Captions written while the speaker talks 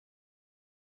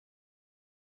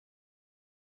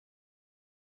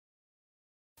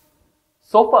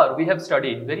So far, we have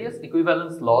studied various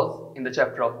equivalence laws in the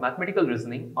chapter of mathematical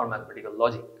reasoning or mathematical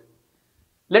logic.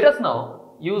 Let us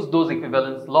now use those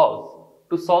equivalence laws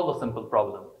to solve a simple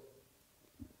problem.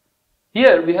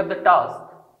 Here we have the task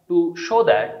to show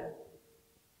that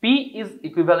P is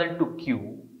equivalent to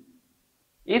Q.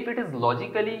 If it is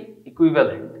logically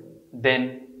equivalent,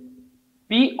 then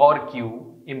P or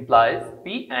Q implies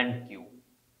P and Q.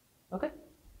 Okay?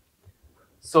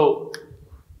 So,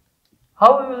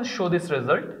 how we will show this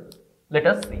result? Let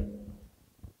us see.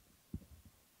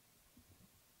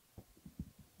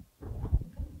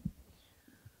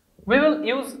 We will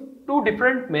use two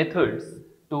different methods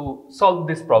to solve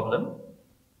this problem.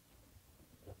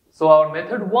 So, our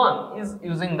method 1 is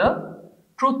using the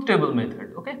truth table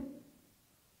method. Okay?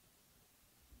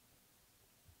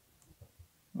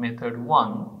 Method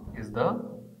 1 is the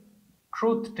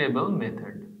truth table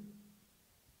method.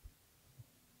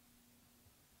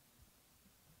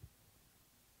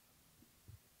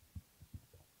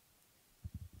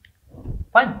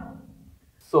 Fine.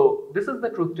 So, this is the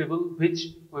truth table which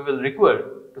we will require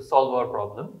to solve our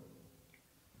problem.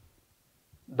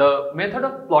 The method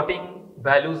of plotting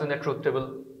values in a truth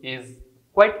table is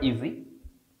quite easy.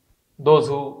 Those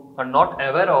who are not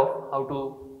aware of how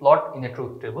to plot in a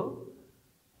truth table,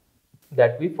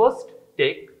 that we first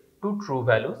take two true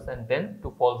values and then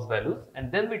two false values,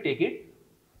 and then we take it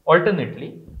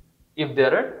alternately if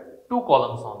there are two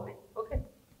columns only. Okay,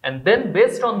 and then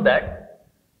based on that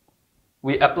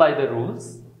we apply the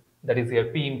rules, that is here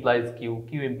P implies Q,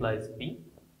 Q implies P,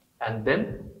 and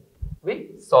then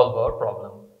we solve our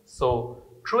problem. So,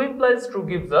 true implies true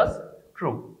gives us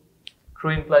true,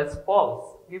 true implies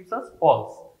false gives us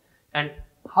false. And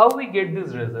how we get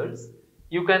these results?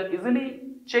 You can easily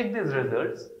check these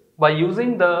results by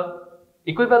using the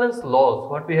equivalence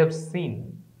laws what we have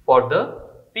seen for the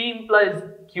P implies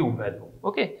Q value.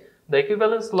 Okay, the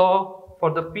equivalence law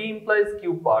for the P implies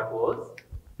Q part was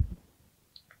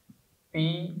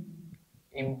P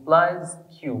implies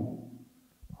Q.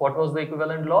 What was the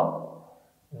equivalent law?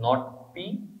 Not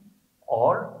P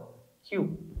or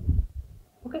Q.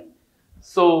 Okay.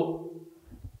 So,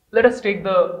 let us take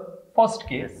the first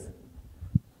case.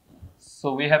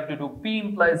 So, we have to do P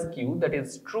implies Q, that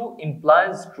is true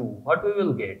implies true. What we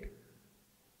will get?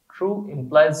 True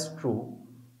implies true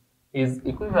is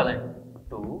equivalent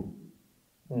to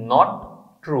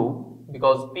not true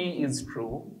because P is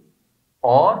true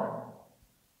or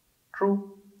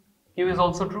true. Q is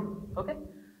also true. Okay.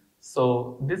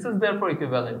 So, this is therefore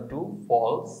equivalent to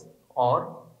false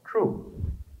or true.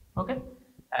 Okay.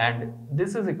 And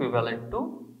this is equivalent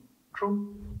to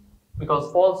true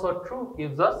because false or true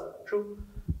gives us true.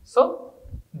 So,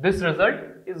 this result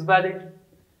is valid.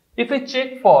 If we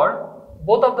check for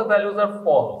both of the values are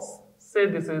false, say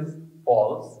this is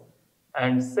false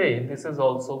and say this is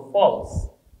also false.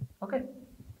 Okay.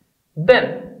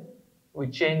 Then we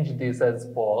change this as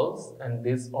false and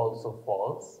this also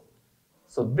false.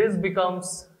 So, this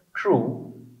becomes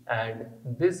true and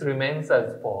this remains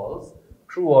as false.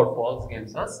 True or false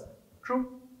gives us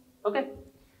true. Okay.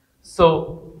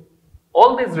 So,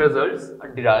 all these results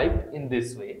are derived in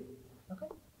this way.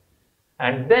 Okay.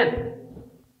 And then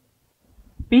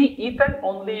P if and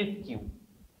only if Q.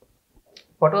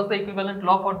 What was the equivalent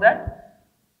law for that?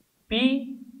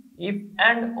 P if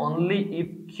and only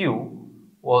if Q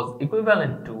was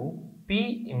equivalent to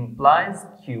P implies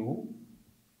Q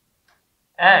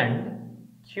and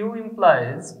Q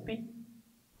implies P.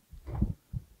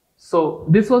 So,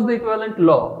 this was the equivalent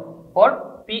law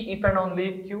for P if and only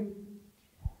if Q,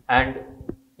 and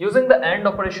using the AND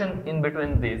operation in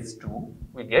between these two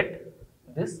we get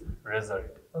this result.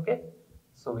 Okay.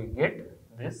 So, we get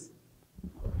this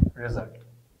result.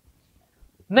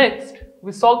 Next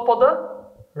we solve for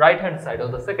the right hand side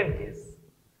of the second case.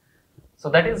 So,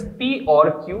 that is P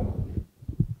or Q.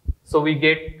 So, we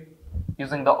get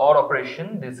using the OR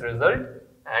operation this result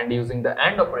and using the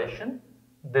AND operation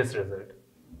this result.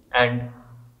 And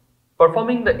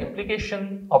performing the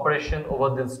implication operation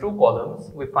over these two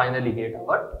columns, we finally get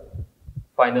our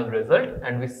final result,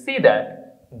 and we see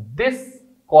that this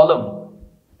column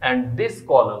and this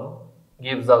column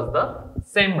gives us the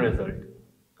same result.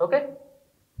 Okay.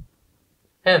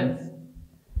 Hence,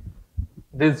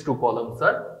 these two columns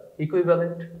are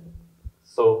equivalent.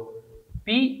 So,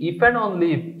 P if and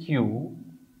only if Q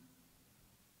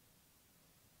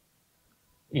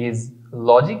is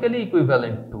logically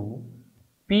equivalent to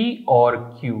P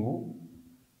or Q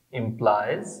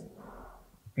implies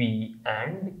P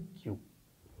and Q.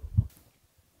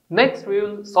 Next, we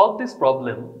will solve this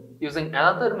problem using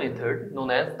another method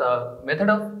known as the method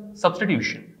of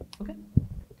substitution. Okay.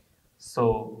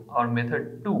 So, our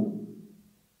method 2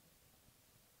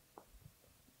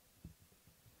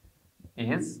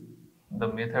 is the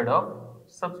method of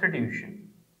substitution.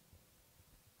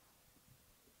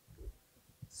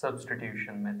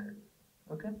 Substitution method.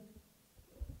 Okay.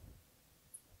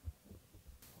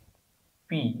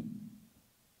 P,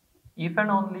 if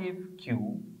and only if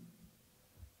Q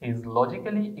is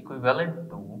logically equivalent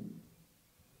to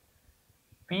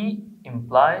P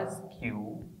implies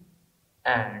Q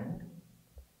and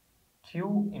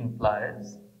Q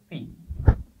implies P.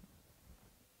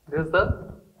 This is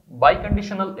the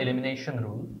biconditional elimination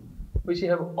rule, which we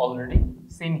have already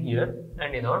seen here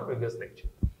and in our previous lecture.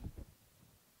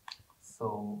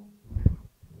 So,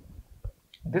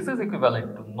 this is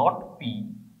equivalent to not P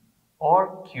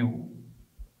or Q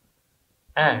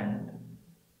and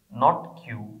not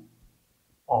Q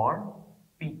or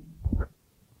P.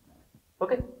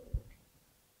 Okay.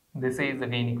 This is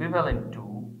again equivalent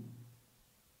to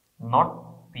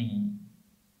not P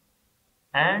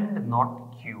and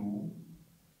not Q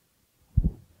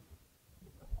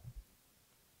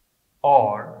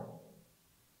or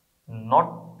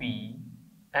not P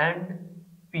and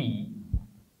P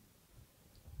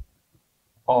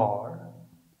or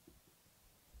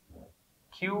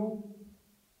Q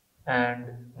and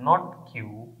not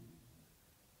Q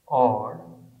or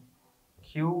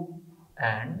Q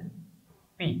and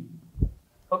P.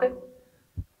 Okay.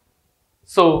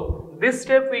 So this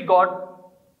step we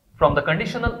got from the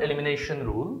conditional elimination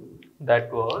rule,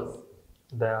 that was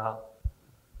the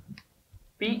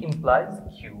P implies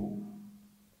Q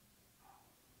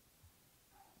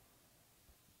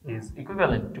is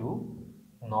equivalent to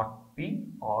not P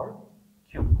or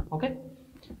Q. Okay.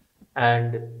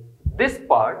 And this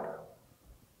part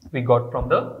we got from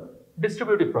the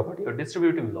distributive property or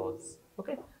distributive laws.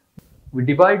 Okay. We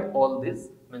divide all this,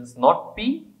 means not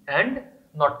P and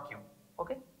not Q.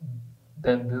 Okay.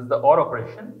 Then this is the OR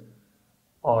operation,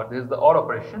 or this is the OR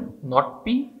operation, not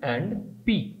P and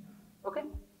P. Okay.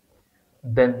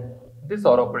 Then this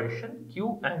OR operation,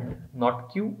 Q and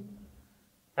not Q,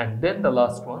 and then the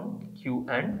last one, Q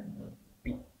and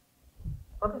P.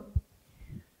 Okay.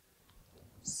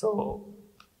 So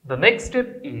the next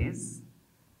step is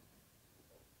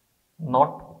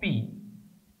not P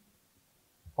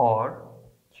or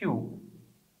Q,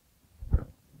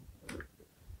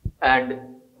 and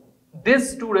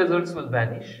these two results will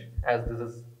vanish, as this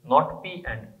is not P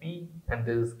and P and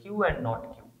this is Q and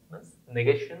not Q, means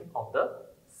negation of the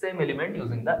same element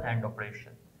using the AND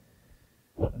operation.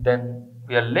 Then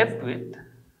we are left with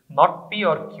not P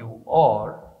or Q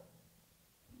or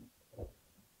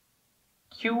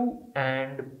Q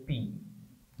and P.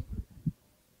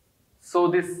 So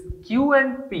this Q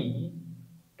and P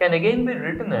can again be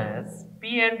written as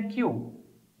P and Q.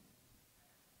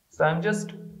 So I am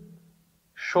just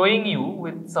showing you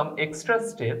with some extra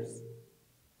steps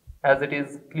as it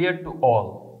is clear to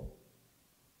all.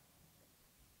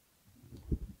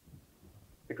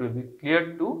 It will be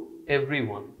clear to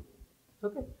everyone.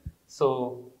 Okay.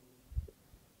 So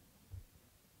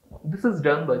this is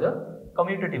done by the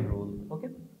commutative rule. Okay.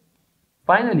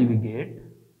 Finally, we get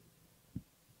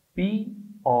P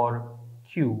or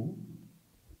Q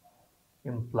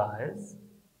implies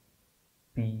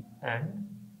P and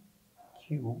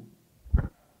Q.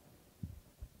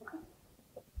 Okay.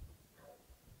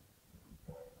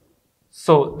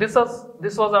 So this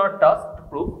was our task to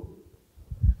prove,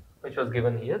 which was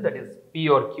given here, that is P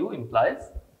or Q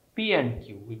implies P and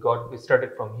Q. We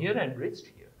started from here and reached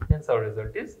here. Hence our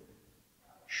result is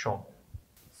shown.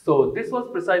 So this was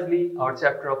precisely our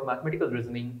chapter of mathematical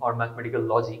reasoning or mathematical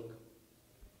logic,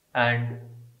 and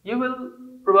you will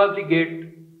probably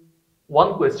get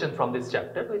one question from this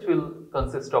chapter, which will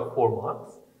consist of 4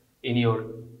 marks in your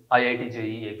IIT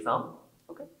JEE exam.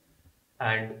 Okay,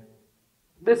 and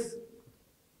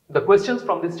the questions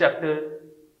from this chapter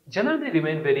generally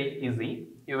remain very easy.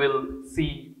 You will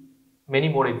see many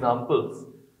more examples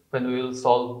when we will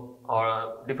solve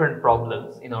our different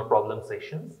problems in our problem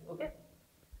sessions. Okay,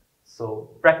 so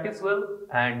practice well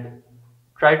and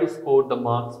try to score the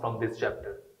marks from this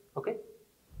chapter. Okay,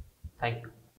 thank you.